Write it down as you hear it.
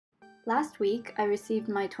Last week, I received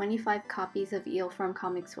my 25 copies of Eel from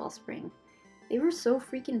Comix Well Spring. They were so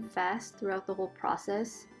freaking fast throughout the whole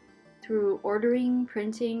process, through ordering,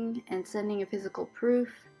 printing, and sending a physical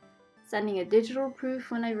proof, sending a digital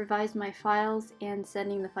proof when I revised my files, and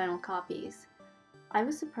sending the final copies. I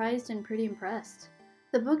was surprised and pretty impressed.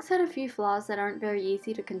 The books had a few flaws that aren't very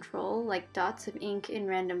easy to control, like dots of ink in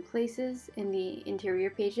random places in the interior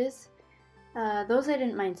pages. Those I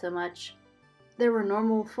didn't mind so much. There were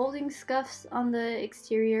normal folding scuffs on the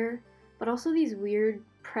exterior, but also these weird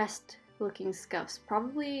pressed looking scuffs,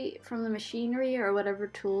 probably from the machinery or whatever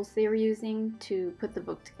tools they were using to put the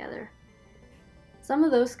book together. Some of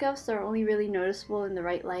those scuffs are only really noticeable in the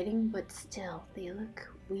right lighting, but still, they look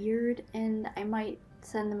weird, and I might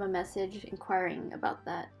send them a message inquiring about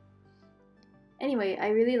that. Anyway, I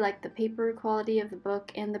really liked the paper quality of the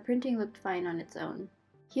book, and the printing looked fine on its own.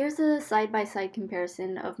 Here's a side-by-side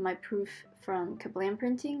comparison of my proof from Kablam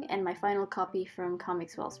printing and my final copy from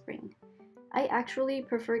Comix Well Spring. I actually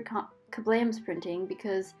preferred Kablam's printing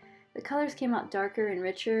because the colors came out darker and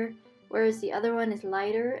richer, whereas the other one is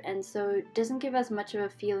lighter and so it doesn't give as much of a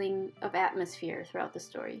feeling of atmosphere throughout the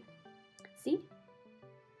story. See?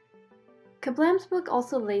 Kablam's book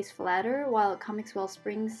also lays flatter, while Comix Well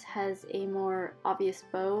Springs has a more obvious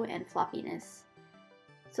bow and floppiness.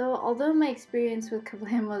 So although my experience with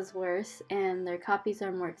Kablam was worse and their copies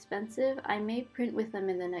are more expensive, I may print with them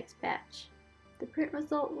in the next batch. The print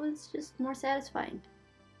result was just more satisfying.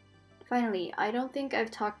 Finally, I don't think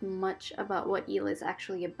I've talked much about what Eel is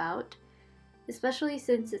actually about, especially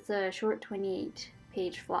since it's a short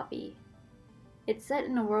 28-page floppy. It's set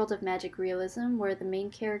in a world of magic realism where the main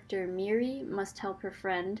character, Miri, must help her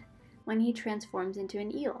friend when he transforms into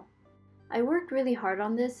an eel. I worked really hard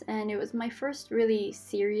on this, and it was my first really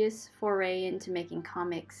serious foray into making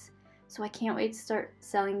comics, so I can't wait to start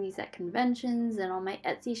selling these at conventions and on my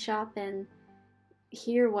Etsy shop and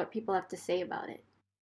hear what people have to say about it.